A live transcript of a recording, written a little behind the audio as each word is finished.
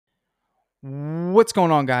What's going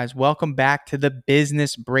on, guys? Welcome back to the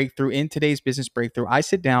Business Breakthrough. In today's Business Breakthrough, I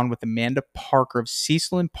sit down with Amanda Parker of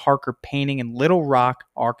Cecil and Parker Painting in Little Rock,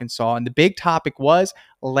 Arkansas. And the big topic was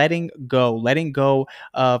letting go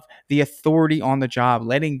of the authority on the job,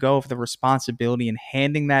 letting go of the responsibility and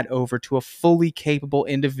handing that over to a fully capable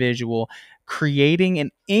individual, creating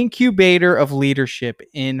an incubator of leadership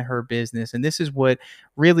in her business. And this is what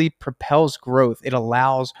really propels growth. It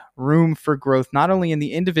allows room for growth, not only in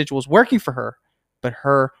the individuals working for her, but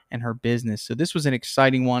her and her business. So this was an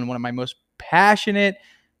exciting one. One of my most passionate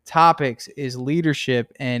topics is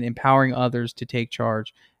leadership and empowering others to take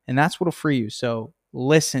charge. And that's what'll free you. So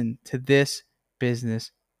listen to this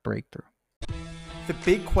Business Breakthrough. The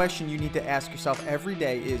big question you need to ask yourself every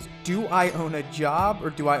day is, do I own a job or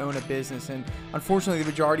do I own a business? And unfortunately, the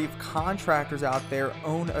majority of contractors out there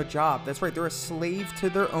own a job. That's right, they're a slave to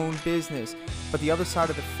their own business. But the other side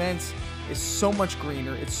of the fence is so much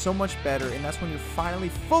greener, it's so much better, and that's when you're finally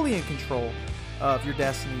fully in control of your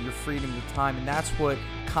destiny, your freedom, your time. And that's what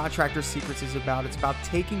Contractor Secrets is about. It's about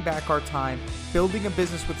taking back our time, building a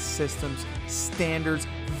business with systems, standards,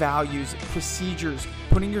 values, procedures,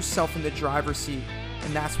 putting yourself in the driver's seat.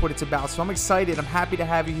 And that's what it's about. So I'm excited. I'm happy to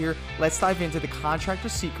have you here. Let's dive into the Contractor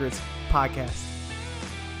Secrets podcast.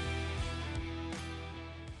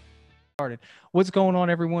 What's going on,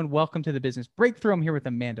 everyone? Welcome to the Business Breakthrough. I'm here with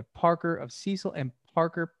Amanda Parker of Cecil and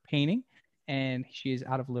Parker Painting, and she is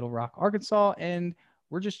out of Little Rock, Arkansas, and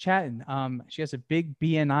we're just chatting. She has a big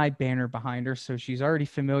BNI banner behind her, so she's already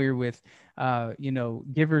familiar with,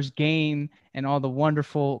 Giver's Gain and all the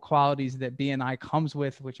wonderful qualities that BNI comes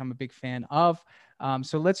with, which I'm a big fan of.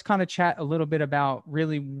 So let's kind of chat a little bit about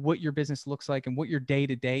really what your business looks like and what your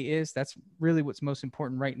day-to-day is. That's really what's most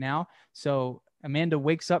important right now. So Amanda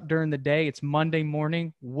wakes up during the day. It's Monday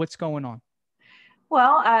morning. What's going on?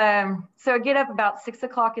 Well, so I get up about 6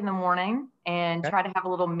 o'clock in the morning and try to have a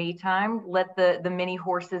little me time, let the mini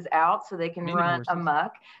horses out so they can run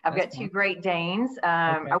amok. I've got two Great Danes.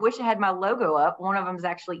 I wish I had my logo up. One of them is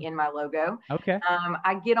actually in my logo.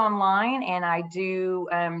 I get online and I do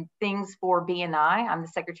things for BNI. I'm the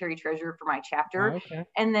secretary treasurer for my chapter.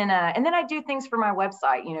 And then I do things for my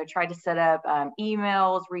website, try to set up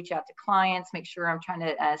emails, reach out to clients, make sure I'm trying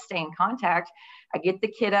to stay in contact. I get the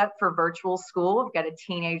kid up for virtual school. I've got a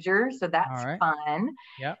teenager, so that's fun.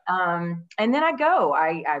 And then I go.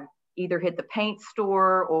 I either hit the paint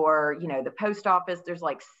store or, the post office. There's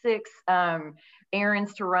like 6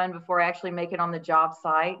 errands to run before I actually make it on the job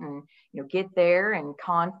site and, get there and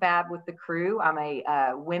confab with the crew. I'm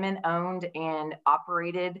a women-owned and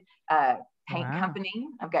operated paint company.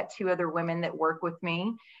 I've got 2 other women that work with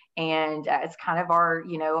me. And it's kind of our,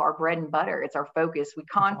 our bread and butter. It's our focus. We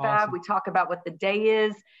confab, we talk about what the day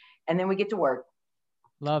is, and then we get to work.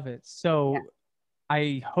 Love it. So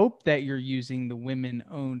I hope that you're using the women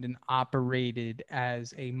owned and operated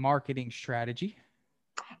as a marketing strategy.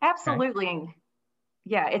 Absolutely.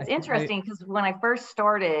 Yeah, it's interesting because when I first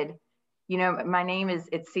started, my name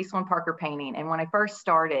it's Cecil and Parker Painting. And when I first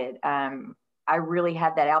started, I really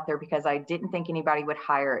had that out there because I didn't think anybody would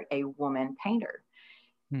hire a woman painter.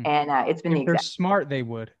 And it's been if they're smart, they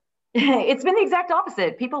would. It's been the exact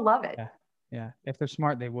opposite. People love it. Yeah. If they're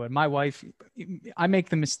smart, they would. My wife, I make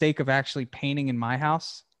the mistake of actually painting in my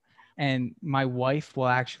house, and my wife will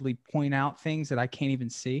actually point out things that I can't even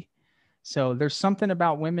see. So there's something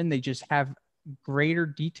about women. They just have greater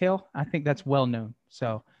detail. I think that's well known.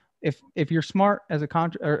 So if you're smart as a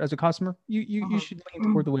customer, you should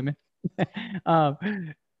lean toward the women.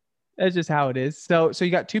 That's just how it is. So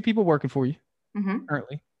you got 2 people working for you.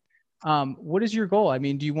 Currently. What is your goal? I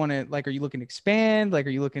mean, do you want to, are you looking to expand? Are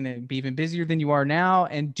you looking to be even busier than you are now?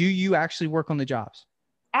 And do you actually work on the jobs?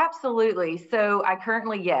 Absolutely. So I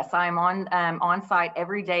currently, yes, I'm on site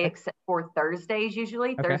every day except for Thursdays.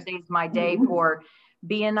 Usually Thursday is my day for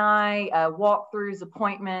BNI, walkthroughs,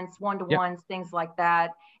 appointments, one-to-ones, things like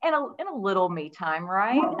that. And a little me time,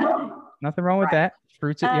 right? Nothing wrong with that.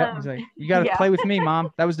 Fruits it. Yep. He's like, you got to play with me, Mom.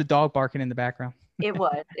 That was the dog barking in the background. It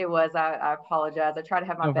was. I apologize. I try to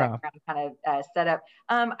have my background kind of set up.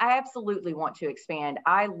 I absolutely want to expand.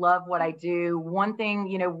 I love what I do. One thing,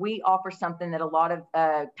 we offer something that a lot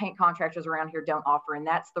of paint contractors around here don't offer, and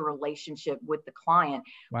that's the relationship with the client.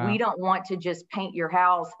 We don't want to just paint your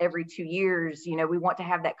house every 2 years. We want to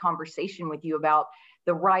have that conversation with you about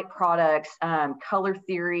the right products, color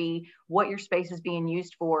theory, what your space is being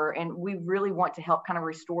used for. And we really want to help kind of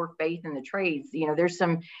restore faith in the trades. There's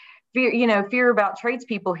some fear about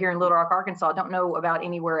tradespeople here in Little Rock, Arkansas. I don't know about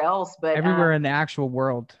anywhere else, but everywhere in the actual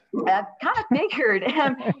world. I kind of figured.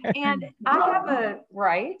 And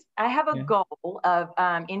I have a goal of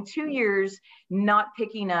in 2 years not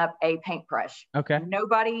picking up a paintbrush. Okay.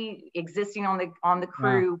 Nobody existing on the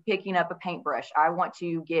crew picking up a paintbrush. I want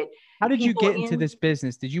to get. How did you get into this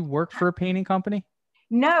business? Did you work for a painting company?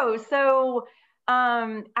 No. So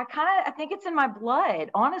I think it's in my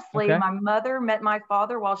blood. Honestly, my mother met my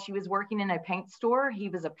father while she was working in a paint store. He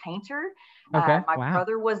was a painter. My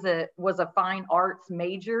brother was a fine arts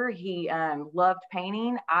major. He loved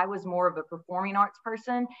painting. I was more of a performing arts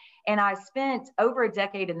person, and I spent over a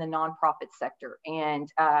decade in the nonprofit sector.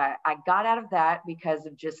 And I got out of that because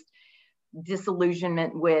of just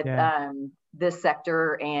disillusionment with this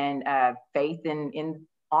sector, and faith in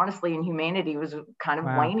honestly in humanity was kind of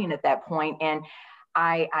waning at that point. And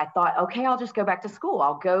I thought, okay, I'll just go back to school.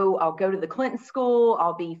 I'll go to the Clinton School.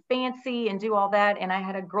 I'll be fancy and do all that. And I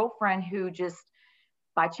had a girlfriend who just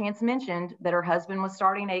by chance mentioned that her husband was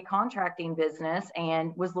starting a contracting business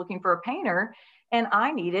and was looking for a painter, and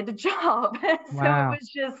I needed a job. So it was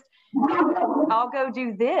just, I'll go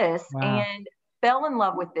do this, and fell in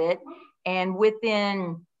love with it. And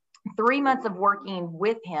within 3 months of working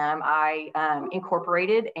with him, I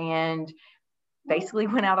incorporated and basically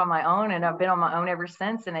went out on my own, and I've been on my own ever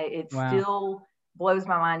since. And it still blows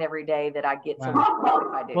my mind every day that I get to work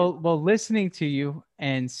if I do. Well, listening to you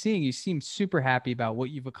and seeing you seem super happy about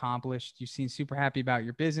what you've accomplished. You seem super happy about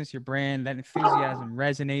your business, your brand. That enthusiasm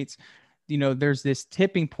resonates. There's this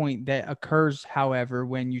tipping point that occurs, however,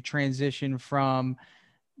 when you transition from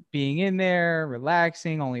being in there,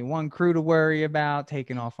 relaxing, only one crew to worry about,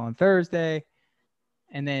 taking off on Thursday.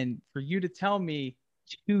 And then for you to tell me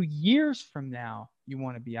 2 years from now, you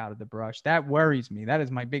want to be out of the brush, that worries me. That is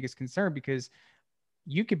my biggest concern, because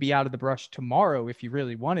you could be out of the brush tomorrow if you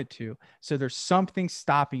really wanted to. So there's something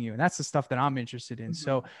stopping you. And that's the stuff that I'm interested in.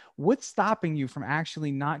 So what's stopping you from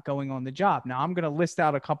actually not going on the job? Now I'm going to list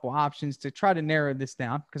out a couple options to try to narrow this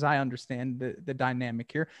down, because I understand the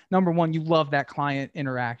dynamic here. Number one, you love that client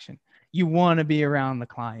interaction. You want to be around the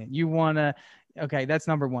client. Okay, that's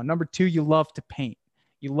number one. Number two, you love to paint.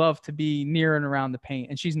 You love to be near and around the paint.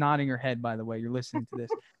 And she's nodding her head, by the way, you're listening to this.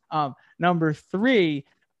 Number three,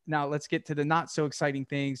 now let's get to the not so exciting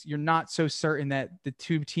things. You're not so certain that the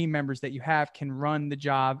 2 team members that you have can run the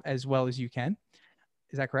job as well as you can.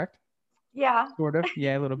 Is that correct? Yeah. Sort of.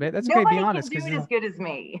 Yeah, a little bit. That's okay. Be honest. Nobody can do it as good as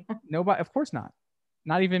me. Nobody, of course not.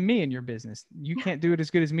 Not even me in your business. You can't do it as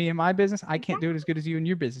good as me in my business. I can't do it as good as you in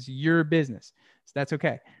your business. Your business. So that's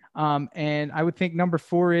okay. And I would think number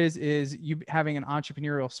 4 is you having an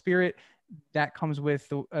entrepreneurial spirit that comes with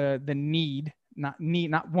the need, not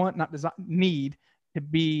want, not desire, need to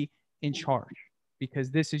be in charge, because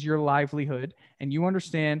this is your livelihood, and you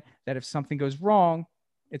understand that if something goes wrong,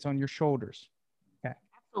 it's on your shoulders. Okay.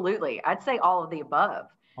 Absolutely. I'd say all of the above.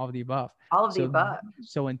 All of the above. All of the above.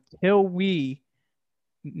 So until we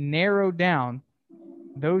narrow down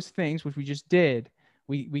those things, which we just did,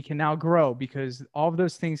 we can now grow, because all of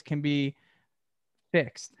those things can be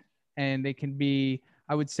fixed, and they can be,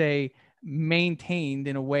 I would say, maintained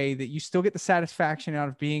in a way that you still get the satisfaction out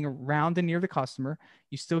of being around and near the customer.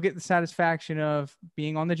 You still get the satisfaction of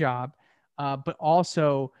being on the job, but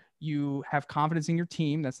also you have confidence in your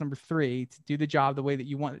team. That's number 3, to do the job the way that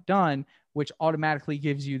you want it done, which automatically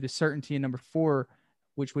gives you the certainty in number 4,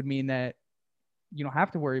 which would mean that you don't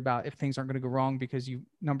have to worry about if things aren't going to go wrong, because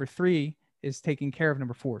number 3 is taking care of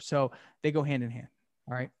number 4. So they go hand in hand.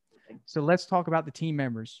 All right. So let's talk about the team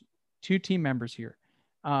members. 2 team members here.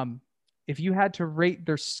 If you had to rate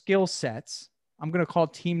their skill sets, I'm going to call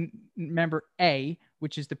team member A,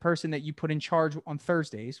 which is the person that you put in charge on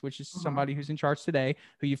Thursdays, which is somebody who's in charge today,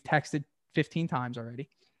 who you've texted 15 times already.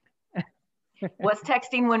 Was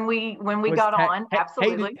texting when we got on.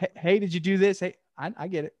 Absolutely. Hey, did you do this? Hey, I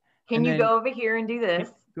get it. Can you go over here and do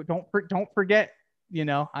this? Don't forget,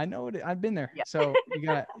 I know it. I've been there. Yeah. So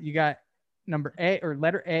you got number A, or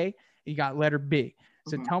letter A, you got letter B.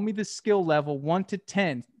 So tell me the skill level 1 to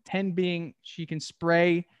 10, 10 being she can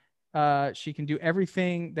spray. She can do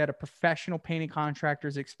everything that a professional painting contractor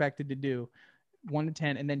is expected to do, 1 to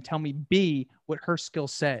 10. And then tell me B, what her skill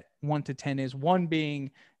set 1 to 10 is. 1 being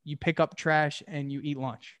you pick up trash and you eat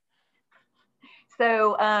lunch.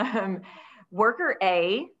 So worker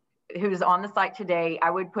A, who's on the site today, I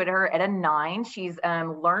would put her at a 9. She's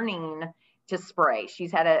learning to spray.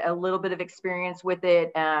 She's had a little bit of experience with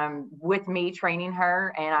it, with me training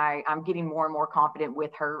her, and I'm getting more and more confident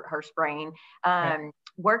with her spraying.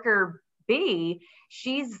 Worker B,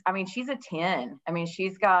 she's a 10.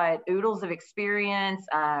 She's got oodles of experience.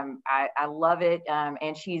 I love it.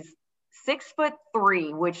 And she's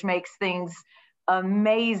 6'3", which makes things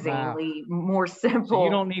amazingly more simple. So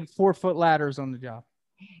you don't need 4-foot ladders on the job.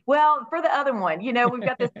 Well, for the other one, you know, we've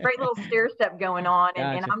got this great little stair step going on,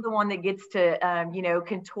 and I'm the one that gets to, you know,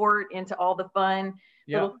 contort into all the fun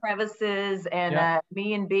little crevices, and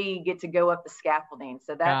me and B get to go up the scaffolding.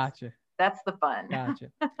 So that's the fun.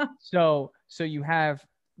 Gotcha. So you have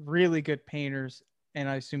really good painters, and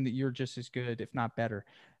I assume that you're just as good, if not better.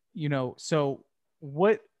 You know, so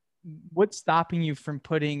what's stopping you from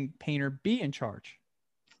putting painter B in charge?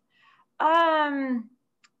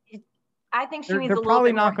 I think she needs they're a little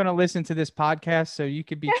probably bit not more... going to listen to this podcast, so you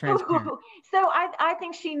could be transparent. So I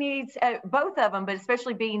think she needs both of them, but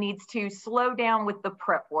especially B needs to slow down with the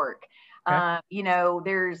prep work. Okay. You know,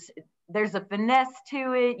 there's a finesse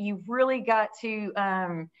to it. You've really got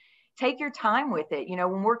to take your time with it. You know,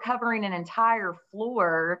 when we're covering an entire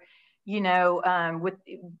floor, you know, with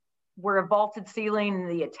where a vaulted ceiling and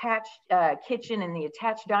the attached kitchen and the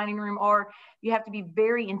attached dining room are, you have to be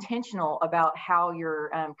very intentional about how you're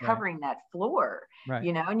covering that floor,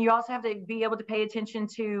 you know, and you also have to be able to pay attention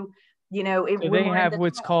to, you know, so they have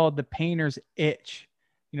what's called the painter's itch.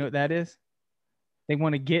 You know what that is? They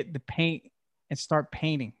want to get the paint and start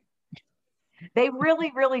painting. They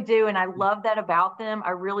really, really do. And I love that about them.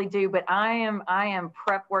 I really do. But I am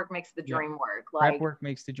prep work makes the dream work. Like, prep work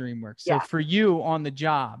makes the dream work. So for you on the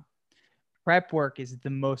job, prep work is the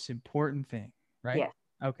most important thing, right? Yes.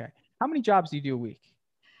 Okay. How many jobs do you do a week?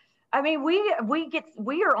 I mean, we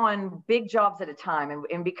are on big jobs at a time,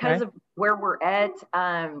 and because of where we're at,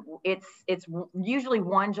 it's usually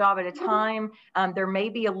one job at a time. There may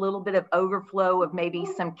be a little bit of overflow of maybe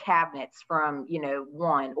some cabinets from, you know,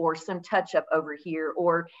 one, or some touch up over here,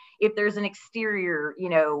 or if there's an exterior, you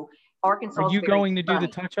know, Arkansas. Are you going to do the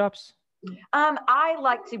touch ups? I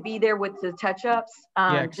like to be there with the touch ups.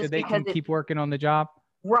 So they can keep working on the job.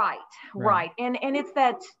 Right. And it's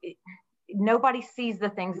that. Nobody sees the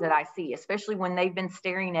things that I see, especially when they've been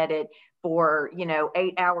staring at it for, you know,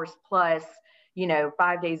 8 hours plus, you know,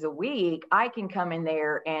 5 days a week. I can come in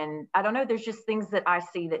there and I don't know, there's just things that I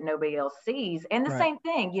see that nobody else sees. And the same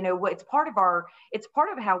thing, you know, it's part of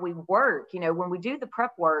how we work. You know, when we do the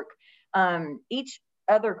prep work, each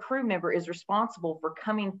other crew member is responsible for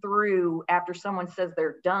coming through after someone says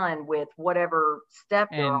they're done with whatever step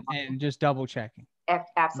they're on. And just double checking.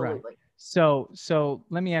 Absolutely. Right. So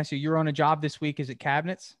let me ask you, you're on a job this week. Is it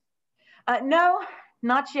cabinets? No,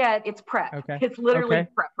 not yet. It's prep. Okay. It's literally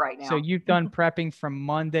prep right now. So you've done prepping from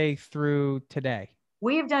Monday through today.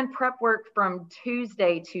 We've done prep work from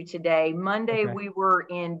Tuesday to today. Monday, we were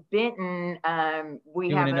in Benton.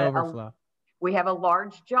 We have a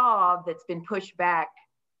large job that's been pushed back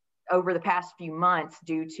over the past few months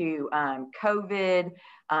due to COVID,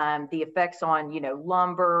 the effects on, you know,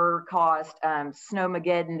 lumber cost,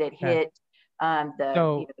 snowmageddon that hit.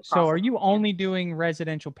 So are you only doing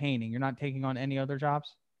residential painting? You're not taking on any other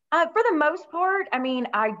jobs? For the most part, I mean,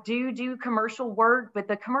 I do commercial work, but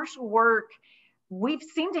the commercial work, we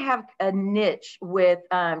seem to have a niche with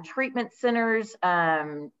treatment centers,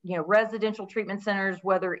 you know, residential treatment centers,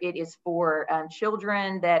 whether it is for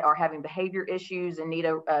children that are having behavior issues and need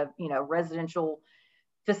a you know, residential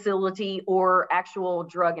facility, or actual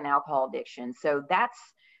drug and alcohol addiction. So that's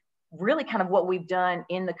really kind of what we've done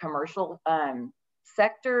in the commercial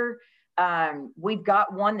sector. We've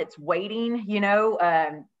got one that's waiting, you know,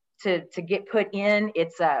 to get put in.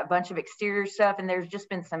 It's a bunch of exterior stuff, and there's just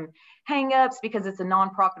been some hangups because it's a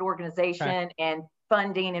nonprofit organization and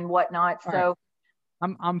funding and whatnot. So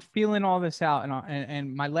I'm feeling all this out,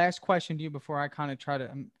 and my last question to you before I kind of try to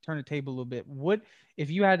turn the table a little bit: what if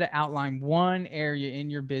you had to outline one area in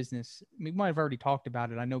your business? We might have already talked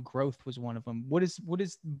about it. I know growth was one of them. What is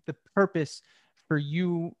the purpose for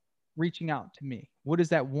you reaching out to me? What is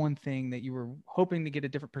that one thing that you were hoping to get a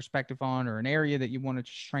different perspective on, or an area that you wanted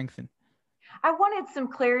to strengthen? I wanted some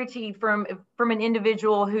clarity from an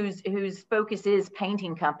individual whose focus is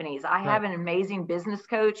painting companies. I have an amazing business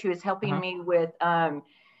coach who is helping me with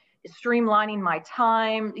streamlining my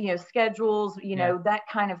time, you know, schedules, you know, that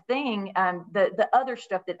kind of thing. The other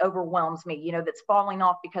stuff that overwhelms me, you know, that's falling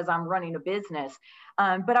off because I'm running a business.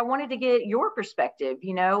 But I wanted to get your perspective,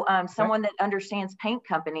 you know, someone that understands paint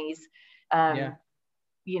companies.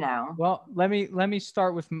 You know, well, let me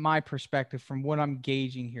start with my perspective from what I'm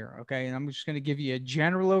gauging here. Okay. And I'm just going to give you a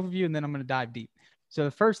general overview, and then I'm going to dive deep. So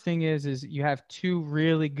the first thing is you have two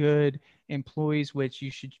really good employees, which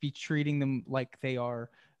you should be treating them like they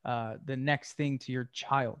are the next thing to your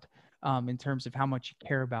child, in terms of how much you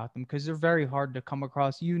care about them, because they're very hard to come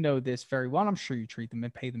across. You know this very well. I'm sure you treat them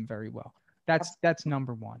and pay them very well. That's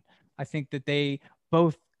number one. I think that they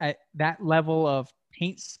both at that level of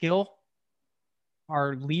paint skill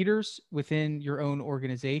are leaders within your own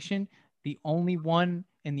organization. The only one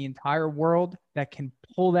in the entire world that can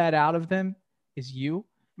pull that out of them is you,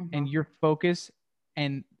 and your focus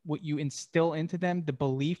and what you instill into them, the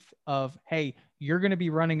belief of, hey, you're going to be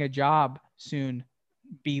running a job soon,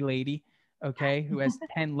 B lady, okay, who has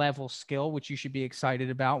 10 level skill, which you should be excited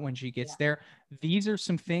about when she gets there. These are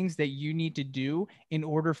some things that you need to do in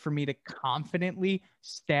order for me to confidently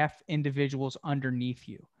staff individuals underneath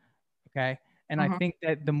you. Okay. And I think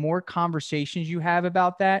that the more conversations you have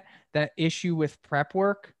about that, that issue with prep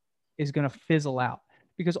work is going to fizzle out,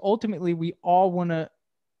 because ultimately we all want to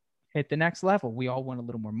hit the next level. We all want a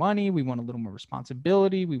little more money. We want a little more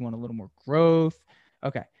responsibility. We want a little more growth.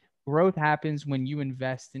 Okay. Growth happens when you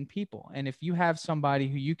invest in people. And if you have somebody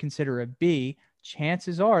who you consider a B,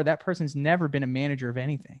 chances are that person's never been a manager of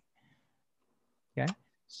anything. Okay.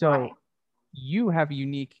 So you have a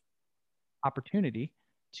unique opportunity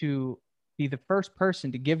to be the first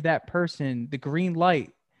person to give that person the green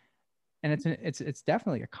light. And it's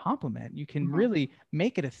definitely a compliment. You can really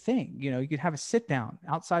make it a thing. You know, you could have a sit down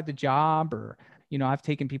outside the job, or, you know, I've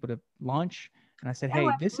taken people to lunch and I said, hey,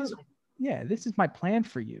 this is my plan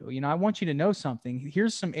for you. You know, I want you to know something.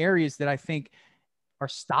 Here's some areas that I think are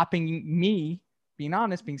stopping me,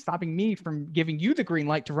 stopping me from giving you the green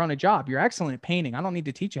light to run a job. You're excellent at painting. I don't need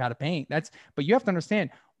to teach you how to paint. But you have to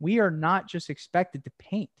understand, we are not just expected to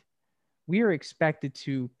paint. We are expected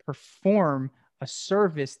to perform a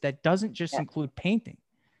service that doesn't just include painting.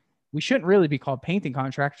 We shouldn't really be called painting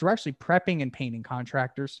contractors. We're actually prepping and painting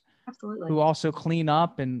contractors. Absolutely. Who also clean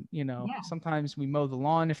up, and, you know, sometimes we mow the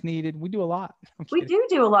lawn if needed. We do a lot. We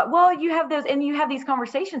do a lot. Well, you have those, and you have these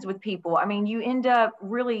conversations with people. I mean, you end up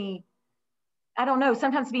really, I don't know,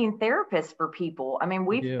 sometimes being therapists for people. I mean,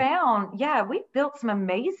 we've built some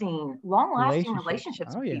amazing, long-lasting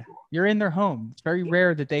relationships with people. You're in their home. It's very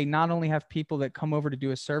rare that they not only have people that come over to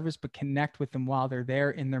do a service, but connect with them while they're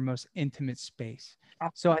there in their most intimate space.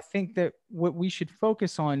 Absolutely. So I think that what we should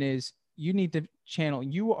focus on is, you need to channel.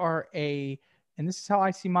 You are and this is how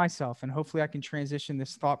I see myself, and hopefully I can transition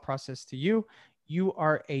this thought process to you. You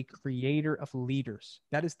are a creator of leaders.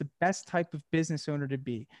 That is the best type of business owner to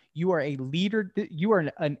be. You are a leader.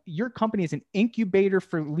 Your company is an incubator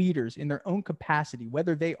for leaders in their own capacity,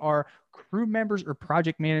 whether they are crew members or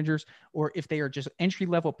project managers, or if they are just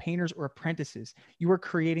entry-level painters or apprentices. You are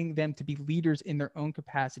creating them to be leaders in their own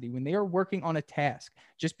capacity. When they are working on a task,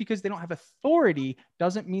 just because they don't have authority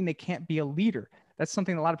doesn't mean they can't be a leader. That's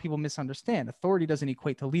something a lot of people misunderstand. Authority doesn't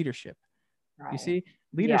equate to leadership. Right. You see,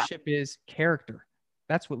 leadership is character.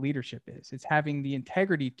 That's what leadership is. It's having the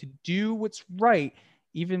integrity to do what's right,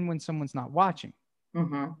 even when someone's not watching.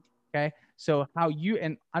 Okay. So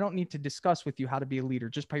and I don't need to discuss with you how to be a leader,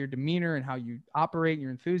 just by your demeanor and how you operate,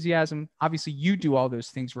 your enthusiasm. Obviously you do all those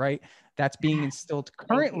things, right? That's being instilled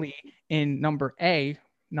currently in letter A.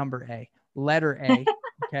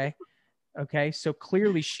 Okay. Okay. So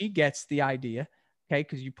clearly she gets the idea. Okay,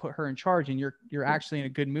 because you put her in charge, and you're actually in a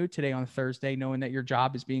good mood today on Thursday, knowing that your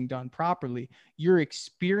job is being done properly. You're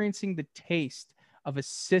experiencing the taste of a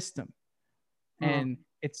system, and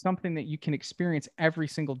it's something that you can experience every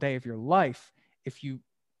single day of your life if you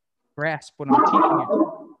grasp what I'm teaching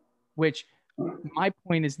you. Which, my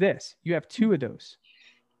point is this: you have two of those.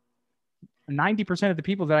 90% of the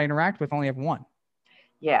people that I interact with only have one.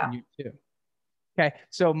 Yeah. You too. Okay.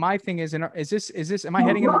 So my thing is, am I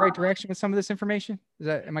heading in the right direction with some of this information?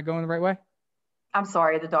 Am I going the right way? I'm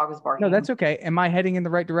sorry. The dog was barking. No, that's okay. Am I heading in the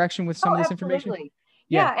right direction with some of this information?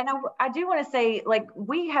 Yeah. And I do want to say, like,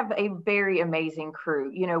 we have a very amazing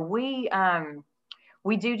crew. You know,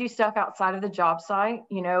 we do stuff outside of the job site.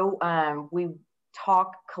 You know, we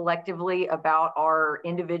talk collectively about our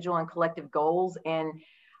individual and collective goals, and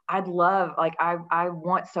I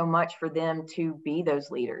want so much for them to be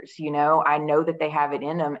those leaders. You know, I know that they have it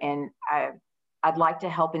in them, and I'd like to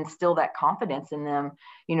help instill that confidence in them,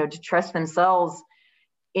 you know, to trust themselves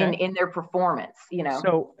in their performance, you know.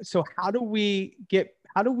 So how do we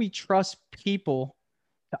trust people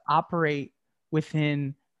to operate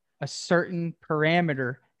within a certain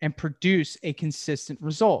parameter and produce a consistent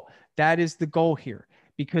result? That is the goal here,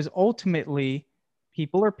 because ultimately,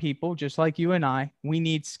 people are people just like you and I. We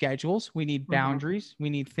need schedules. We need boundaries. We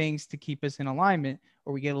need things to keep us in alignment,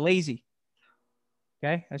 or we get lazy.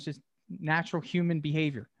 Okay. That's just natural human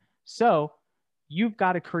behavior. So you've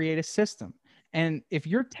got to create a system. And if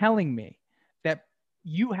you're telling me that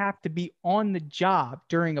you have to be on the job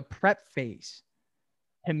during a prep phase,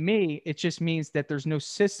 to me, it just means that there's no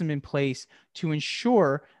system in place to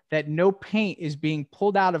ensure that no paint is being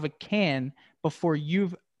pulled out of a can before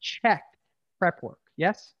you've checked prep work.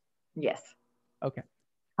 Yes? Yes. Okay.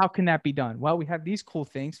 how can that be done? Well, we have these cool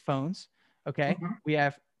things, phones. Okay. Mm-hmm. We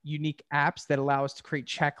have unique apps that allow us to create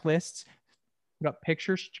checklists, put up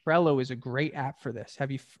pictures. Trello is a great app for this. Are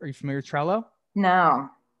you familiar with Trello? No.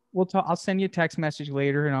 I'll send you a text message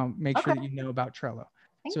later and I'll make sure Okay. that you know about Trello.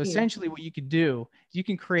 Thank So you. essentially what you could do is you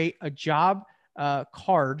can create a job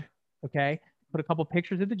card, okay? Put a couple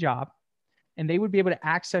pictures of the job and they would be able to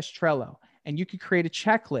access Trello. And you could create a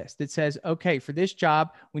checklist that says, okay, for this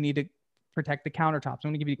job, we need to protect the countertops. I'm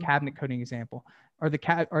going to give you a cabinet coating example. Are the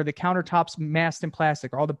countertops masked in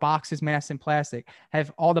plastic? Are all the boxes masked in plastic?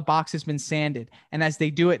 Have all the boxes been sanded? And as they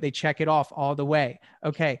do it, they check it off all the way.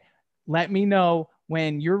 Okay, let me know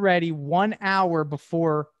when you're ready 1 hour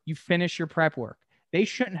before you finish your prep work. They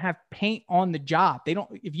shouldn't have paint on the job.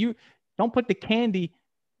 If you don't put the candy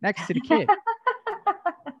next to the kid.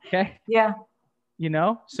 Okay. Yeah.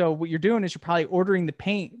 So what you're doing is you're probably ordering the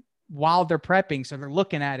paint while they're prepping. So they're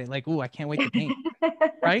looking at it like, ooh, I can't wait to paint.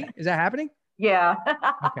 Right? Is that happening? Yeah.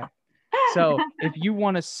 Okay. So if you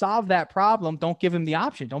want to solve that problem, don't give them the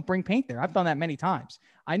option. Don't bring paint there. I've done that many times.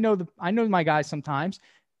 I know my guys sometimes.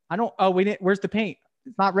 Where's the paint?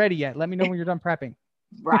 It's not ready yet. Let me know when you're done prepping.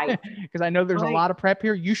 Right. Because I know there's a lot of prep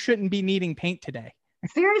here. You shouldn't be needing paint today.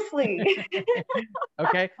 Seriously.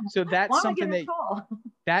 Okay. So that's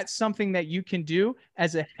something that you can do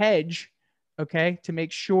as a hedge, okay, to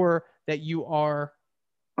make sure that you are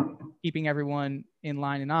keeping everyone in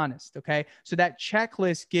line and honest. Okay. So that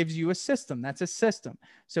checklist gives you a system. That's a system.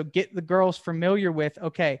 So get the girls familiar with,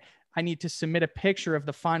 okay, I need to submit a picture of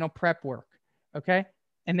the final prep work. Okay.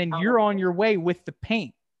 And then you're on your way with the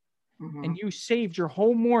paint. Mm-hmm. And you saved your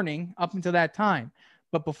whole morning up until that time.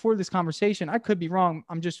 But before this conversation, I could be wrong.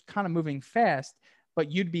 I'm just kind of moving fast,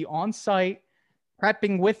 but you'd be on site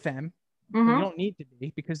prepping with them. Mm-hmm. You don't need to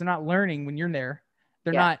be because they're not learning when you're there.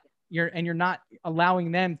 They're not. You're not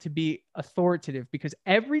allowing them to be authoritative because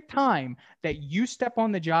every time that you step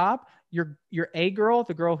on the job, your A girl,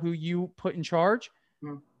 the girl who you put in charge,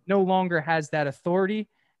 no longer has that authority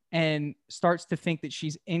and starts to think that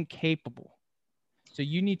she's incapable. So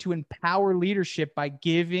you need to empower leadership by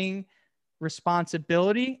giving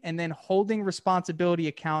responsibility and then holding responsibility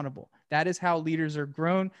accountable. That is how leaders are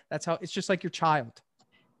grown. That's how it's just like your child.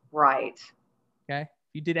 Right. Okay.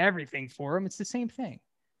 You did everything for them. It's the same thing.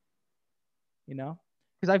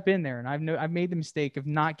 Because I've been there and I've made the mistake of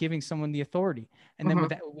not giving someone the authority. And then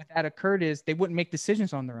what that occurred is they wouldn't make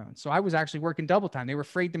decisions on their own. So I was actually working double time. They were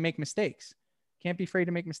afraid to make mistakes. Can't be afraid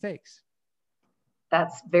to make mistakes.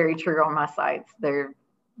 That's very true on my sites. They're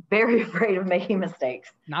very afraid of making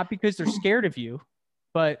mistakes. Not because they're scared of you,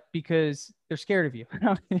 but because they're scared of you.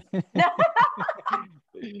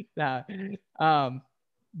 No.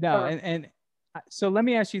 And so let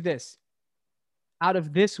me ask you this. Out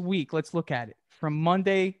of this week, let's look at it from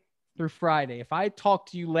Monday through Friday. If I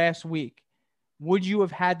talked to you last week, would you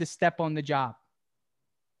have had to step on the job?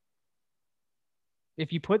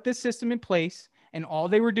 If you put this system in place and all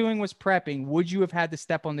they were doing was prepping, would you have had to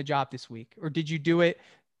step on the job this week? Or did you do it,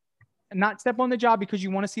 not step on the job because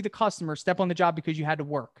you want to see the customer, step on the job because you had to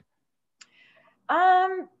work?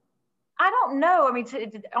 I don't know. I mean,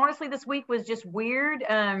 honestly, this week was just weird.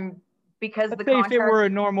 Because let's say if it were a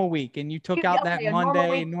normal week and you took out that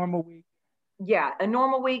Monday, normal week. Yeah, a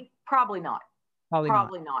normal week, probably not. Probably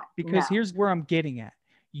not. Because here's where I'm getting at.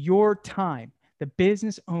 Your time, the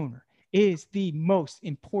business owner, is the most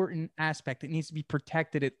important aspect. It needs to be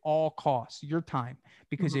protected at all costs, your time.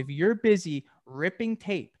 Because if you're busy ripping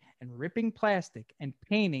tape and ripping plastic and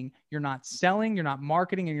painting, you're not selling, you're not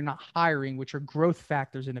marketing, and you're not hiring, which are growth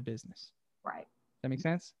factors in a business. Right. Does that make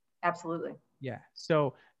sense? Absolutely. Yeah.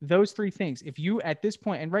 So those three things, if you at this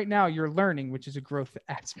point, and right now you're learning, which is a growth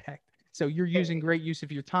aspect. So you're using great use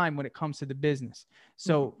of your time when it comes to the business.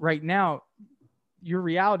 So right now, your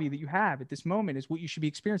reality that you have at this moment is what you should be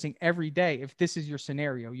experiencing every day. If this is your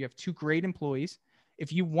scenario, you have two great employees.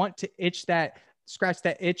 If you want to scratch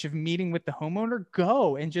that itch of meeting with the homeowner,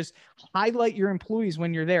 go and just highlight your employees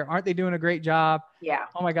when you're there. Aren't they doing a great job? Yeah.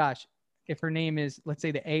 Oh my gosh. If her name is, let's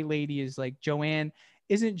say the A lady is like Joanne.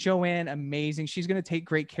 Isn't Joanne amazing? She's going to take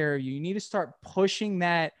great care of you. You need to start pushing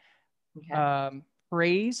that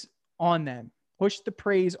praise on them. Push the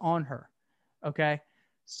praise on her. Okay.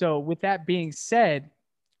 So with that being said,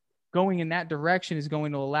 going in that direction is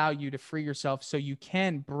going to allow you to free yourself so you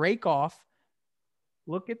can break off,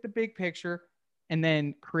 look at the big picture, and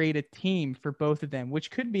then create a team for both of them,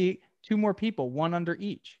 which could be 2 more people, 1 under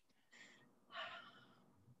each.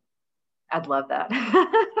 I'd love that.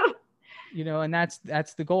 And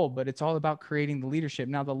that's the goal, but it's all about creating the leadership.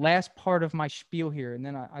 Now, the last part of my spiel here, and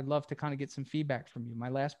then I'd love to kind of get some feedback from you. My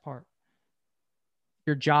last part. If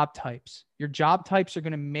your job types. Your job types are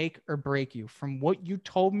going to make or break you. From what you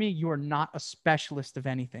told me, you are not a specialist of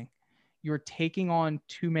anything. You're taking on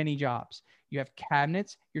too many jobs. You have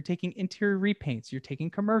cabinets, you're taking interior repaints, you're taking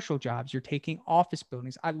commercial jobs, you're taking office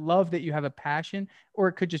buildings. I love that you have a passion, or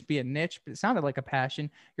it could just be a niche, but it sounded like a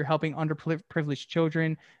passion. You're helping underprivileged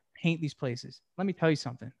children paint these places. Let me tell you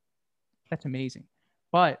something. That's amazing.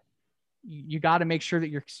 But you got to make sure that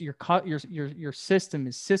your system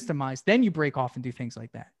is systemized. Then you break off and do things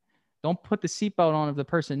like that. Don't put the seatbelt on of the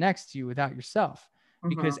person next to you without yourself.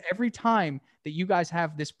 Because every time that you guys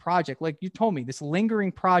have this project, like you told me, this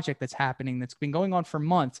lingering project that's happening, that's been going on for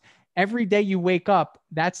months, every day you wake up,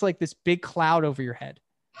 that's like this big cloud over your head.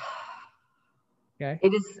 Okay.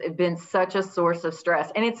 It has been such a source of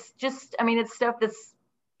stress. And it's just, I mean, it's stuff that's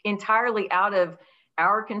entirely out of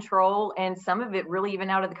our control, and some of it really even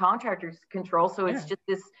out of the contractor's control. So it's just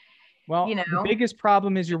this, well, you know, the biggest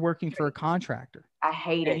problem is you're working for a contractor. I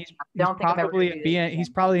hate it. He's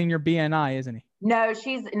probably in your BNI, isn't he? No,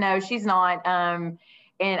 she's not. And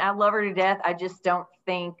I love her to death. I just don't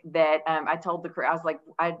think that, I told the crew, I was like,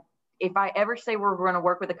 if I ever say we're going to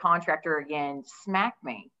work with a contractor again, smack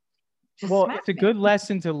me. It's a good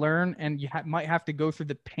lesson to learn, and you might have to go through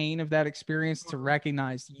the pain of that experience to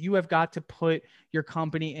recognize you have got to put your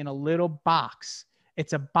company in a little box.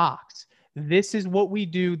 It's a box. This is what we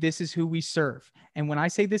do. This is who we serve. And when I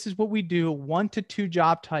say this is what we do, 1 to 2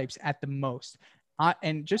 job types at the most.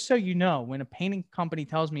 And just so you know, when a painting company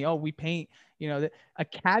tells me, oh, we paint, you know, a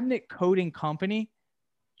cabinet coating company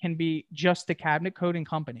can be just a cabinet coating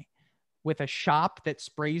company with a shop that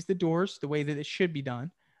sprays the doors the way that it should be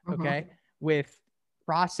done. Okay. With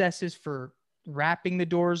processes for wrapping the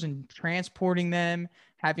doors and transporting them,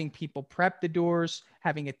 having people prep the doors,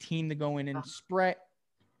 having a team to go in and spray.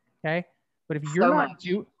 Okay. But if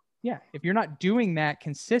you're not doing that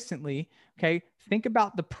consistently, okay, think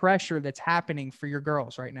about the pressure that's happening for your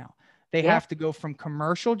girls right now. They have to go from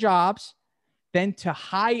commercial jobs, then to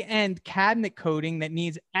high-end cabinet coating that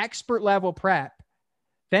needs expert level prep,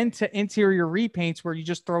 then to interior repaints where you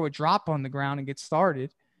just throw a drop on the ground and get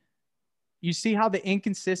started. You see how the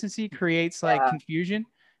inconsistency creates like confusion?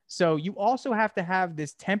 So you also have to have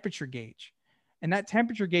this temperature gauge. And that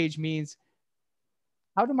temperature gauge means,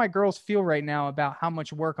 how do my girls feel right now about how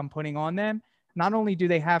much work I'm putting on them? Not only do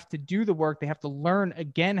they have to do the work, they have to learn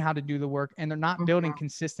again how to do the work, and they're not building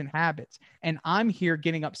consistent habits. And I'm here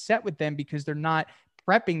getting upset with them because they're not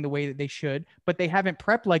prepping the way that they should, but they haven't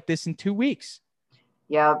prepped like this in 2 weeks.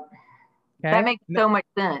 Yep. Okay? That makes so much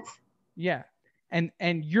sense. Yeah.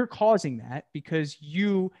 And you're causing that because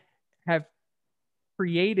you have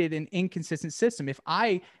created an inconsistent system. If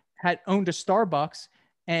I had owned a Starbucks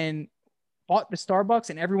and bought the Starbucks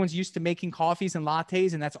and everyone's used to making coffees and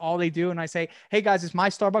lattes and that's all they do, and I say, hey guys, it's my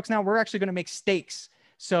Starbucks now, we're actually going to make steaks.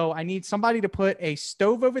 So I need somebody to put a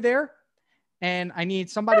stove over there, and I need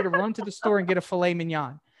somebody to run to the store and get a filet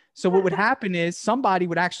mignon. So what would happen is somebody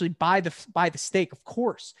would actually buy the steak. Of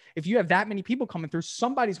course, if you have that many people coming through,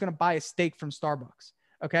 somebody's going to buy a steak from Starbucks.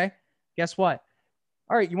 Okay. Guess what?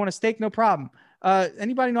 All right. You want a steak? No problem.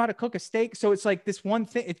 Anybody know how to cook a steak? So it's like this one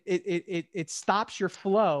thing, it stops your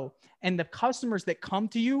flow. And the customers that come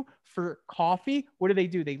to you for coffee, what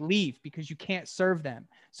do? They leave because you can't serve them.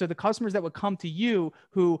 So the customers that would come to you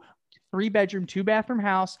who 3-bedroom, 2-bathroom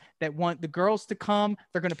house that want the girls to come,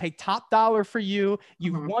 they're going to pay top dollar for you.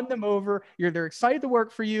 You've won them over. They're excited to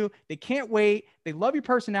work for you. They can't wait. They love your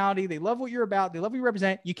personality. They love what you're about. They love what you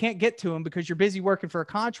represent. You can't get to them because you're busy working for a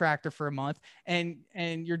contractor for a month, and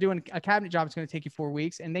you're doing a cabinet job. It's going to take you 4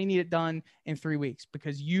 weeks, and they need it done in 3 weeks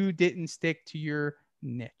because you didn't stick to your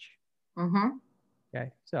niche.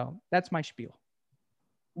 Okay. So that's my spiel.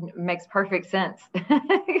 Makes perfect sense.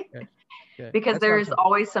 Good. Because there's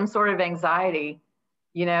always some sort of anxiety,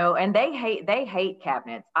 you know, and they hate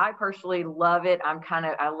cabinets. I personally love it.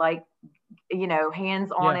 I like, you know,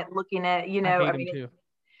 hands on it, looking at, you know, I mean,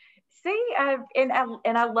 see, and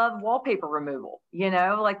I love wallpaper removal, you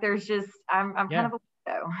know, like there's just, I'm kind of a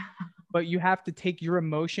weirdo. But you have to take your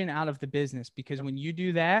emotion out of the business, because when you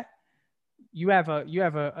do that, you have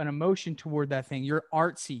an emotion toward that thing. You're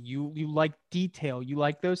artsy. You like detail. You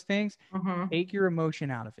like those things. Take your emotion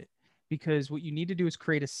out of it, because what you need to do is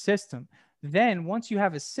create a system. Then once you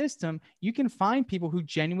have a system, you can find people who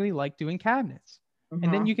genuinely like doing cabinets,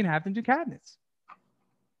 and then you can have them do cabinets,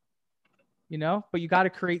 you know, but you got to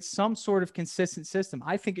create some sort of consistent system.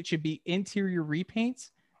 I think it should be interior repaints.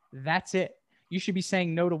 That's it. You should be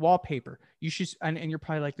saying no to wallpaper. You should, and you're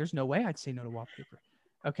probably like, there's no way I'd say no to wallpaper.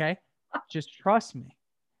 Okay. Just trust me.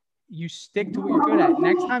 You stick to what you're good at.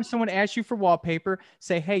 Next time someone asks you for wallpaper,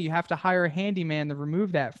 say, hey, you have to hire a handyman to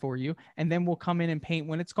remove that for you, and then we'll come in and paint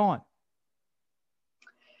when it's gone.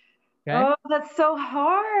 Okay? Oh, that's so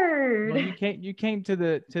hard. Well, you came to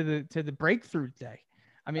the breakthrough day.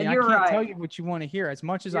 I mean, I can't tell you what you want to hear. As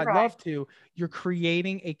much as I'd love to, you're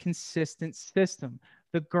creating a consistent system.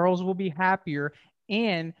 The girls will be happier,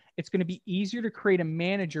 and it's going to be easier to create a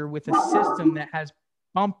manager with a system that has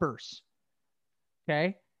bumpers.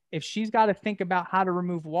 Okay. If she's got to think about how to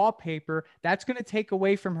remove wallpaper, that's going to take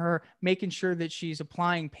away from her making sure that she's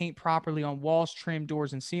applying paint properly on walls, trim,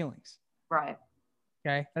 doors, and ceilings. Right.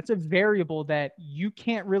 Okay. That's a variable that you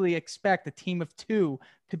can't really expect a team of 2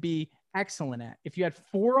 to be excellent at. If you had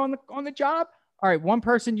 4 on the job, all right, one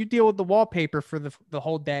person, you deal with the wallpaper for the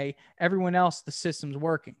whole day. Everyone else, the system's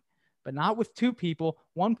working. But not with 2 people.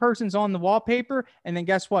 One person's on the wallpaper, and then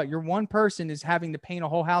guess what? Your one person is having to paint a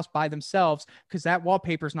whole house by themselves because that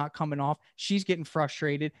wallpaper's not coming off. She's getting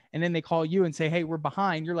frustrated, and then they call you and say, hey, we're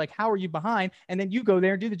behind. You're like, how are you behind? And then you go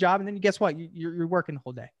there and do the job, and then guess what? You're working the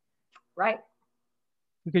whole day. Right.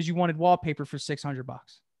 Because you wanted wallpaper for $600.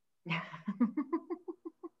 It's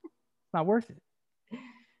not worth it.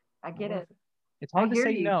 I get it. It's hard to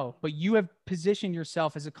say no, but you have positioned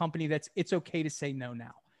yourself as a company it's okay to say no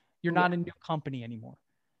now. You're not a new company anymore.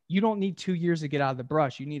 You don't need 2 years to get out of the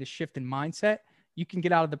brush. You need a shift in mindset. You can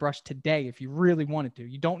get out of the brush today if you really wanted to.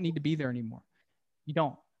 You don't need to be there anymore. You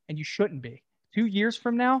don't, and you shouldn't be. 2 years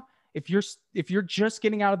from now, if you're just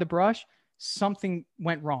getting out of the brush, something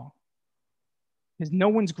went wrong. Because no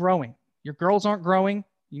one's growing. Your girls aren't growing,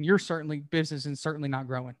 and your business is certainly not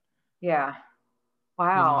growing. Yeah.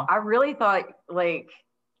 Wow. I really thought you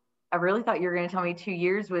were going to tell me 2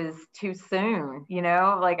 years was too soon.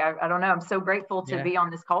 I don't know. I'm so grateful to be on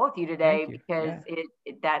this call with you today because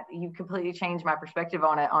you completely changed my perspective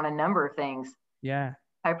on a number of things. Yeah.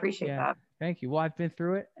 I appreciate that. Thank you. Well, I've been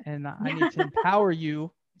through it, and I need to empower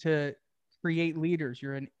you to create leaders.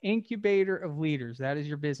 You're an incubator of leaders. That is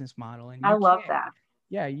your business model. And I love that.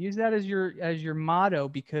 Yeah. Use that as your motto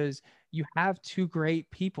because you have 2 great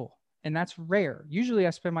people. And that's rare. Usually I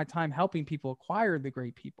spend my time helping people acquire the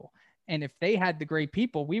great people. And if they had the great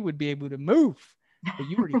people, we would be able to move, but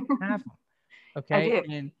you already have them. Okay. I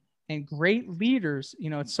do. And great leaders,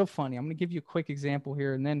 it's so funny. I'm going to give you a quick example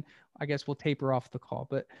here, and then I guess we'll taper off the call.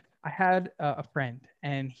 But I had a friend,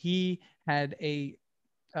 and he had a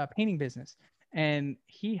painting business, and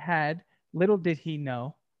he had, little did he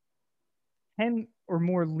know, 10 or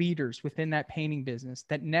more leaders within that painting business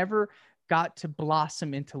that never got to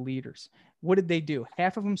blossom into leaders. What did they do?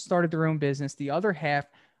 Half of them started their own business. The other half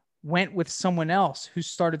went with someone else who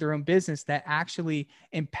started their own business that actually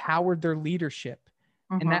empowered their leadership.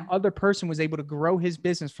 Mm-hmm. And that other person was able to grow his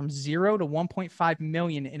business from 0 to 1.5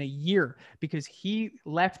 million in a year because he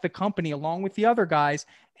left the company along with the other guys,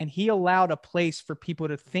 and he allowed a place for people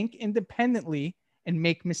to think independently and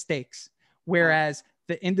make mistakes. Whereas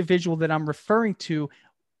the individual that I'm referring to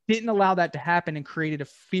didn't allow that to happen and created a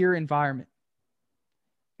fear environment.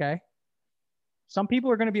 Okay. Some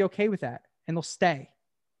people are going to be okay with that and they'll stay.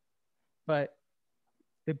 But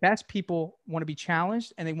the best people want to be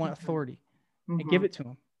challenged and they want authority. And give it to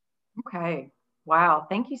them. Okay. Wow.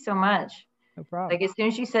 Thank you so much. No problem. Like as soon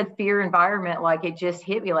as you said fear environment, like it just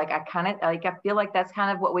hit me. Like I feel like that's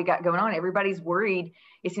kind of what we got going on. Everybody's worried.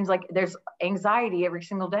 It seems like there's anxiety every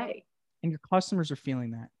single day. And your customers are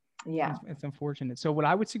feeling that. Yeah. It's unfortunate. So what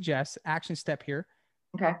I would suggest, action step here.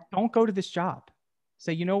 Okay. Don't go to this job.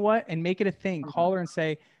 Say, you know what? And make it a thing. Call her and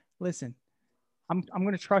say, listen, I'm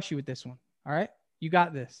going to trust you with this one. All right. You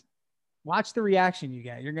got this. Watch the reaction you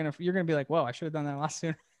get. You're going to be like, whoa, I should have done that a lot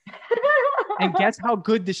sooner. And guess how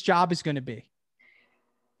good this job is going to be.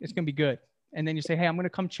 It's going to be good. And then you say, hey, I'm going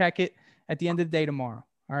to come check it at the end of the day tomorrow.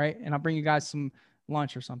 All right. And I'll bring you guys some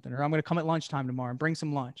lunch or something, or I'm going to come at lunchtime tomorrow and bring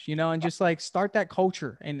some lunch, and just like start that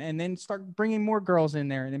culture and then start bringing more girls in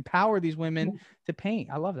there and empower these women to paint.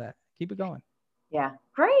 I love that. Keep it going. Yeah.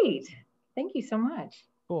 Great. Thank you so much.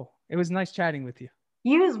 Cool. It was nice chatting with you.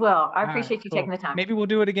 You as well. I appreciate you taking the time. Maybe we'll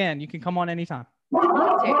do it again. You can come on anytime. All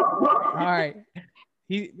right.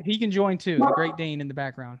 He can join too. The Great Dane in the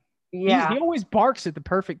background. Yeah. He always barks at the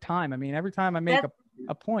perfect time. I mean, every time I make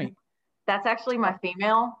a point. That's actually my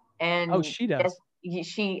female. And she does.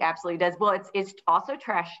 She absolutely does. Well, it's also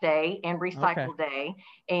trash day and recycle day.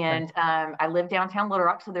 And I live downtown Little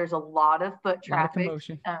Rock, so there's a lot of foot traffic.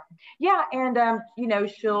 Yeah. And,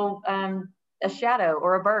 she'll a shadow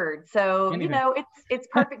or a bird. So, it's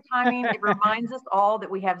perfect timing. It reminds us all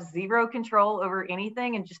that we have zero control over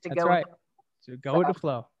anything and just to go with it. So go with the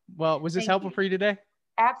flow. Well, was this helpful for you today?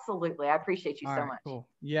 Absolutely. I appreciate you so much. Cool.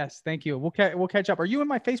 Yes. Thank you. We'll catch up. Are you in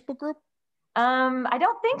my Facebook group? I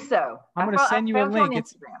don't think so. I'm going to send you a link.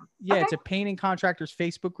 It's It's a painting contractors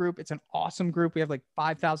Facebook group. It's an awesome group. We have like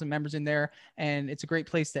 5,000 members in there, and it's a great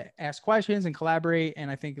place to ask questions and collaborate.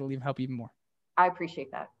 And I think it'll even help you even more. I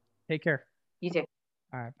appreciate that. Take care. You too.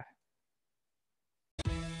 All right. Bye.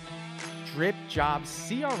 Drip Jobs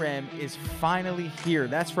CRM is finally here.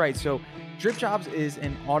 That's right. So Drip Jobs is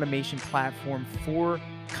an automation platform for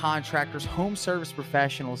contractors, home service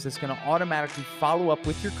professionals that's going to automatically follow up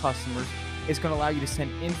with your customers. It's going to allow you to send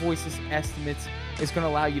invoices, estimates. It's going to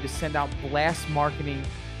allow you to send out blast marketing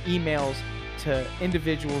emails to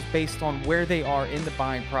individuals based on where they are in the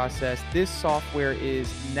buying process. This software is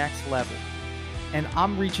next level. And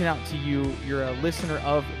I'm reaching out to you. You're a listener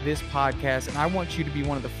of this podcast, and I want you to be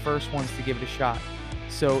one of the first ones to give it a shot.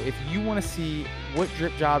 So if you want to see what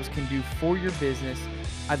Drip Jobs can do for your business,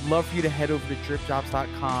 I'd love for you to head over to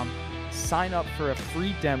dripjobs.com, sign up for a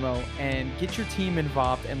free demo, and get your team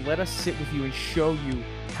involved, and let us sit with you and show you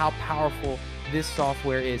how powerful this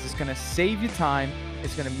software is. It's going to save you time,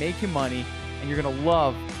 it's going to make you money, and you're going to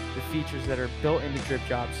love the features that are built into Drip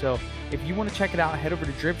Jobs. So if you want to check it out, head over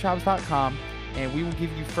to dripjobs.com, and we will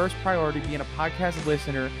give you first priority being a podcast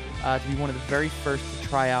listener to be one of the very first to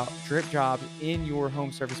try out Drip Jobs in your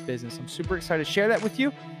home service business. I'm super excited to share that with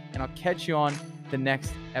you, and I'll catch you on the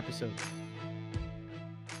next episode.